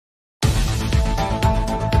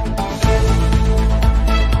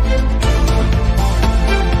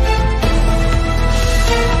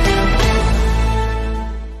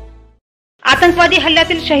आतंकवादी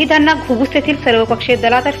हल्ल्यातील शहीदांना घुगुस येथील सर्वपक्षीय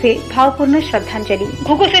दलातर्फे भावपूर्ण श्रद्धांजली।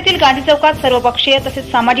 घुगुस येथील गांधी चौकात सर्वपक्षीय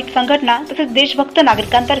तसेच सामाजिक संघटना तसेच देशभक्त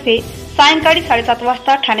नागरिकांतर्फे सायंकाळी 7:30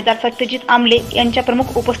 वाजता ठाणेदार सत्यजित आमले यांच्या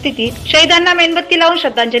प्रमुख उपस्थितीत शहीदांना मेणबत्ती लावून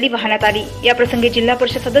श्रद्धांजली वाहण्यात आली। या प्रसंगी जिल्हा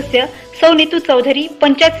परिषद सदस्य सौ नीतू चौधरी,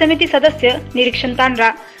 पंचायत समिती सदस्य निरीक्षण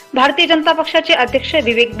तांडरा, भारतीय जनता पक्षाचे अध्यक्ष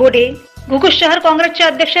विवेक बोडे, घुगुस शहर काँग्रेसचे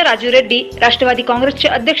अध्यक्ष राजू रेड्डी, राष्ट्रवादी काँग्रेसचे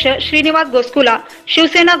अध्यक्ष श्रीनिवास गोस्कुला,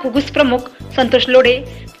 शिवसेना घुगुस प्रमुख संतोष लोडे,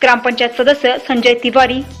 ग्रामपंचायत सदस्य संजय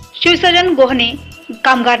तिवारी, शिवसजन गोहने,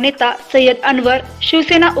 कामगार नेता सय्यद अनवर,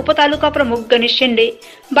 शिवसेना उपतालुका प्रमुख गणेश शेंडे,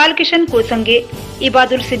 बालकिशन कुळसंगे,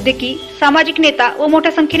 इबादुल सिद्दीकी, सामाजिक नेता व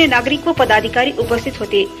मोठ्या संख्येने नागरिक व पदाधिकारी उपस्थित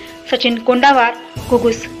होते। सचिन कोंडावार,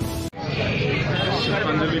 घुगुस।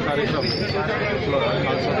 श्रद्धांजली कार्यक्रम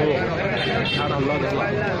हल्ला झाला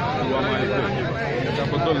पुलवामा येथे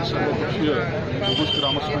त्याबद्दल सर्वपक्षीय घुगुस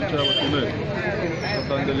ग्रामस्थांच्या वतीने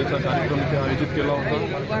श्रद्धांजलीचा कार्यक्रम इथे आयोजित केला होता।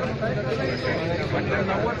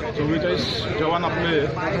 44 जवान आपले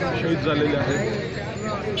शहीद झालेले आहेत।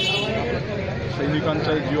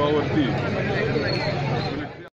 सैनिकांच्या जीवावरती